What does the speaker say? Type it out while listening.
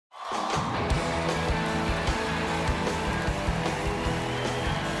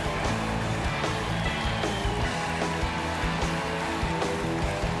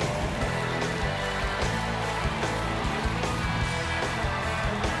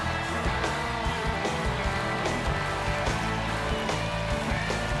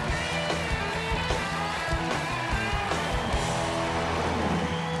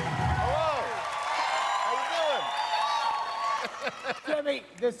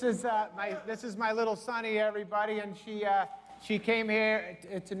this is my little Sonny, everybody, and she came here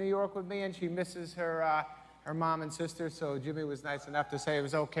to New York with me, and she misses her mom and sister. So Jimmy was nice enough to say it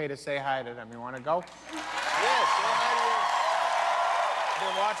was okay to say hi to them. You want to go? Yes. Say hi to your.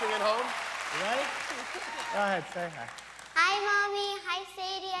 They're watching at home. You ready? Go ahead, say hi. Hi, Mommy. Hi,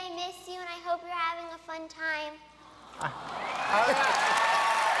 Sadie. I miss you, and I hope you're having a fun time.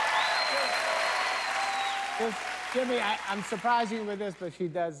 Jimmy, I'm surprising you with this, but she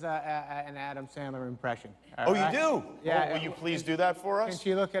does an Adam Sandler impression. Oh, you do? Yeah. Oh, will you please do that for us? Can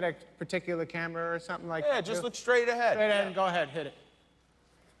she look at a particular camera or something like that? Yeah, just look straight ahead. Straight ahead and go ahead, hit it.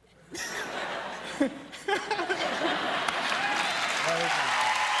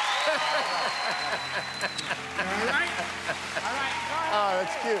 All right, go ahead. Oh,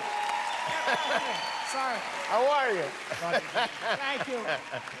 that's cute. Sorry. How are you? Thank you.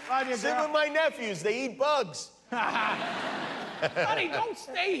 Love you, Sit girl. with my nephews. They eat bugs. Honey, don't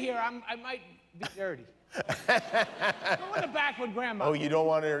stay here. I might be dirty. Go in the back with Grandma. Oh, you don't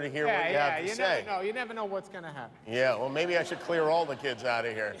want her to hear what you have to say? Never know. You never know what's going to happen. Yeah, well, maybe I should clear all the kids out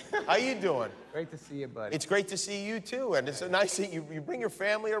of here. How you doing? Great to see you, buddy. It's great to see you, too. And it's nice that you bring your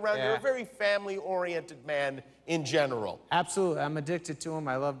family around. Yeah. You're a very family-oriented man in general. Absolutely. I'm addicted to him.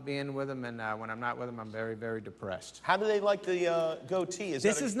 I love being with him. And when I'm not with him, I'm very, very depressed. How do they like the goatee?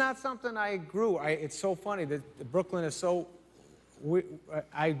 This is not something I grew. It's so funny that Brooklyn is so...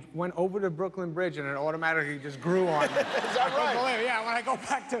 I went over the Brooklyn Bridge and it automatically just grew on me. Is that right? Yeah, when I go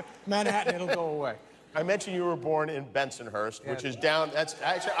back to Manhattan, it'll go away. I mentioned you were born in Bensonhurst, which is down. That's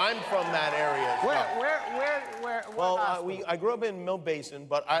actually I'm from that area. As Where? Well, I grew up in Mill Basin,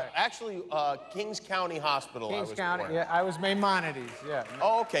 but I actually Kings County Hospital. Kings County. Yeah, I was Maimonides. Yeah.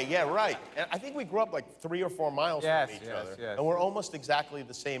 Oh, okay. Yeah, right. And I think we grew up like 3 or 4 miles from each other, and we're almost exactly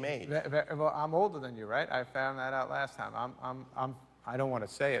the same age. Well, I'm older than you, right? I found that out last time. I don't want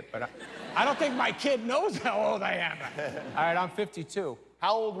to say it, but I don't think my kid knows how old I am. All right, I'm 52.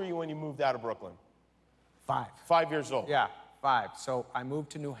 How old were you when you moved out of Brooklyn? 5. 5 years old. Yeah, 5. So I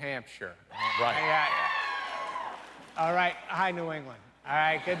moved to New Hampshire. Right. Yeah. All right. Hi, New England. All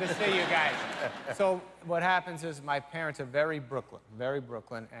right. Good to see you guys. So what happens is my parents are very Brooklyn.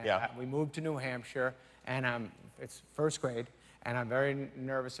 And we moved to New Hampshire, and it's first grade, and I'm very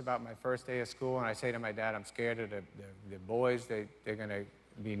nervous about my first day of school. And I say to my dad, I'm scared of the boys. They're going to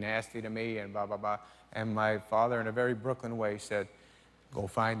be nasty to me and blah, blah, blah. And my father, in a very Brooklyn way, said, go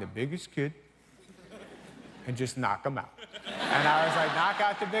find the biggest kid and just knock him out. And I was like, knock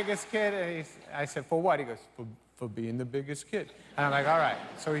out the biggest kid? And I said, for what? He goes, for being the biggest kid. And I'm like, all right.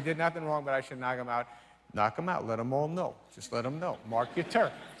 So he did nothing wrong, but I should knock him out. Knock him out. Let them all know. Just let them know. Mark your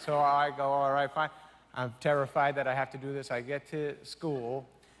turf. So I go, all right, fine. I'm terrified that I have to do this. I get to school.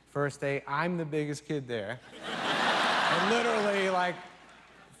 First day, I'm the biggest kid there. And literally, like,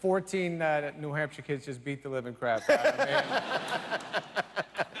 14 New Hampshire kids just beat the living crap out of me.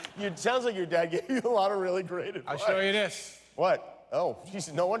 It sounds like your dad gave you a lot of really great advice. I'll show you this. What? Oh,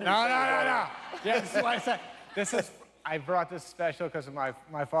 Jesus, no wonder you No. said Yeah, this is what I said. I brought this special because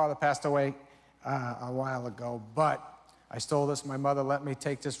my father passed away a while ago, but I stole this. My mother let me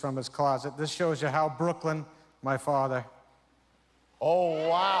take this from his closet. This shows you how Brooklyn, my father. Oh,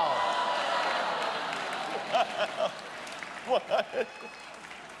 wow. What?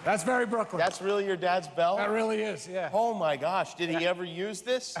 That's very Brooklyn. That's really your dad's bell? That really is, yeah. Oh, my gosh. Did he ever use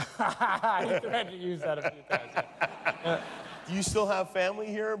this? I had to use that a few times. Yeah. Do you still have family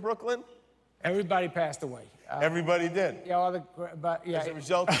here in Brooklyn? Everybody passed away. Everybody did? Yeah, but yeah. As a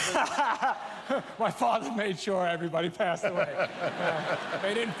result of My father made sure everybody passed away.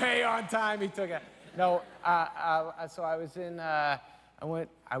 They didn't pay on time, he took it. No, so I was in, I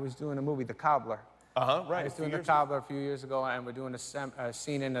was doing a movie, The Cobbler. Right. I was doing The Cobbler a few years ago, and we're doing a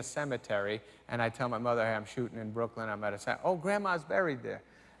scene in a cemetery, and I tell my mother, hey, I'm shooting in Brooklyn, I'm at a cemetery. Oh, Grandma's buried there.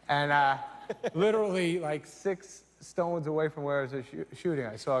 And literally, like 6 stones away from where I was shooting,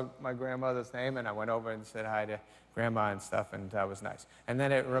 I saw my grandmother's name, and I went over and said hi to Grandma and stuff, and that was nice. And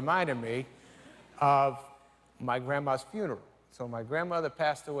then it reminded me of my grandma's funeral. So my grandmother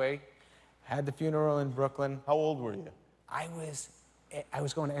passed away, had the funeral in Brooklyn. How old were you? I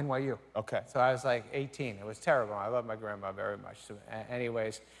was going to NYU. Okay. So I was like 18. It was terrible. I love my grandma very much. So,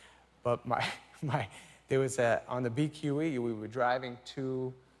 anyways, but there was on the BQE, we were driving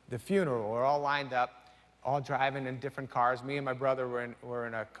to the funeral. We're all lined up, all driving in different cars. Me and my brother were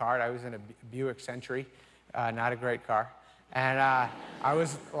in a car. I was in a Buick Century, not a great car. And I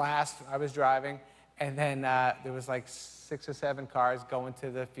was last. I was driving, and then there was like 6 or 7 cars going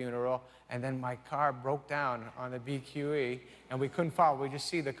to the funeral, and then my car broke down on the BQE, and we couldn't follow. We just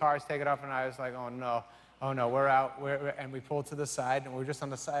see the cars take it off, and I was like, oh no. Oh no, we're out, and we pulled to the side, and we're just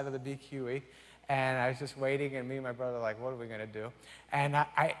on the side of the BQE, and I was just waiting, and me and my brother like, what are we gonna do? And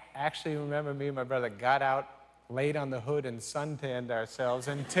I actually remember me and my brother got out, laid on the hood, and suntanned ourselves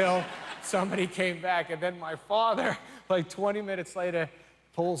until somebody came back, and then my father, like 20 minutes later,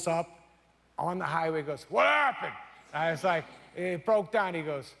 pulls up on the highway, goes, what happened? And I was like, it broke down. He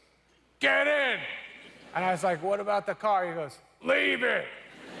goes, get in. And I was like, what about the car? He goes, leave it.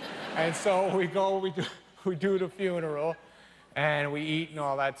 And so we go, we do the funeral, and we eat and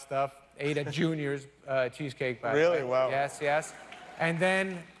all that stuff. Ate at Junior's cheesecake. Really? Wow. Yes, yes. And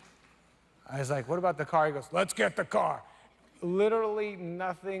then I was like, what about the car? He goes, let's get the car. Literally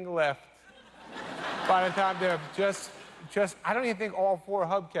nothing left by the time they're just, I don't even think all 4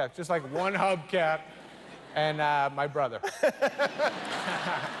 hubcaps, just like 1 hubcap and my brother.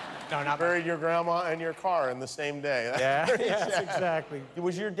 No, not buried your grandma and your car in the same day. That's yes, exactly.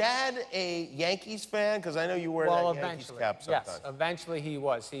 Was your dad a Yankees fan? Because I know you wear that Yankees cap sometimes. Yes, eventually he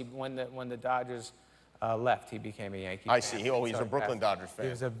was. When the Dodgers left, he became a Yankee fan. I see. He's a Brooklyn Dodgers fan. He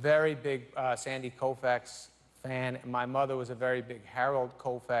was a very big Sandy Koufax fan. My mother was a very big Harold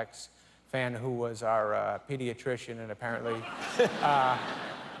Koufax fan, who was our pediatrician, and apparently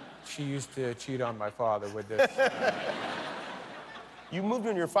she used to cheat on my father with this. You moved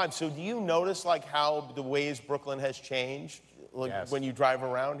when you were 5, so do you notice like how the ways Brooklyn has changed when you drive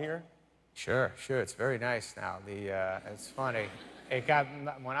around here? Sure, it's very nice now. It's funny.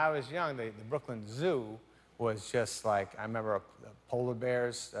 When I was young, the Brooklyn Zoo was just like, I remember polar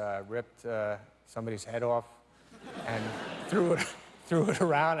bears ripped somebody's head off and threw it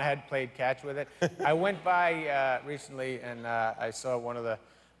around. I had played catch with it. I went by recently, and I saw one of the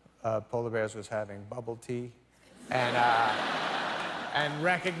polar bears was having bubble tea, and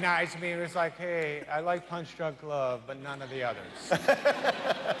recognized me and was like, hey, I like Punch Drunk Love, but none of the others.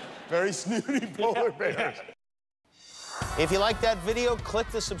 Very snooty polar bears. If you like that video,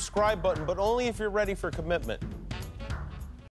 click the subscribe button, but only if you're ready for commitment.